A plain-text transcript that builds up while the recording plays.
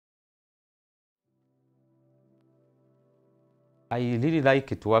I really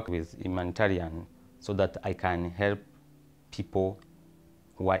like to work with humanitarian so that I can help people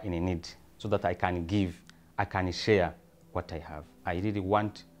who are in need, so that I can give, I can share what I have. I really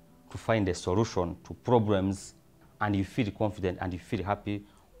want to find a solution to problems, and you feel confident and you feel happy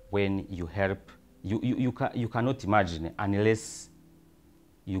when you help. You cannot imagine unless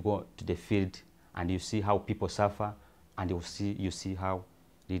you go to the field and you see how people suffer, and you see how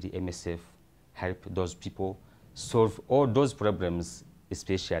really MSF help those people solve all those problems,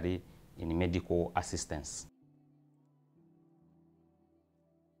 especially in medical assistance.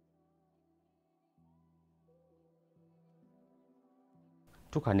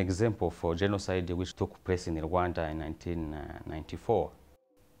 Took an example for genocide which took place in Rwanda in 1994.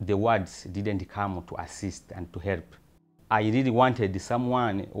 The words didn't come to assist and to help. I really wanted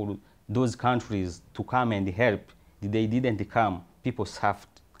someone or those countries to come and help. They didn't come. People suffered.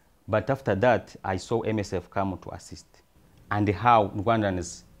 But after that, I saw MSF come to assist, and how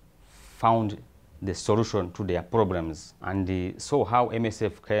Rwandans found the solution to their problems, and saw how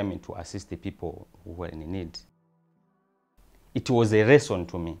MSF came to assist the people who were in need. It was a lesson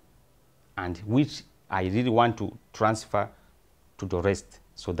to me, and which I really want to transfer to the rest,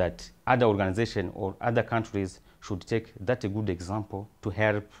 so that other organizations or other countries should take that a good example to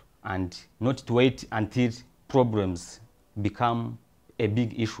help, and not to wait until problems become a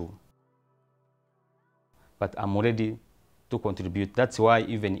big issue. But I'm ready to contribute. That's why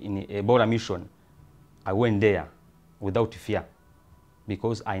even in Ebola mission, I went there without fear,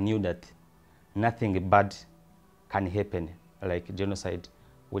 because I knew that nothing bad can happen like genocide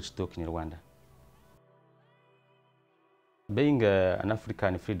which took in Rwanda. Being an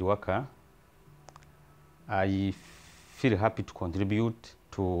African field worker, I feel happy to contribute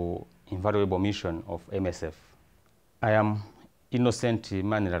to invaluable mission of MSF. I am Innocent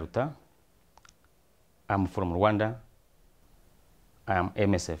Maniraruta. I'm from Rwanda. I am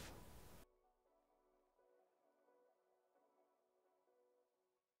MSF.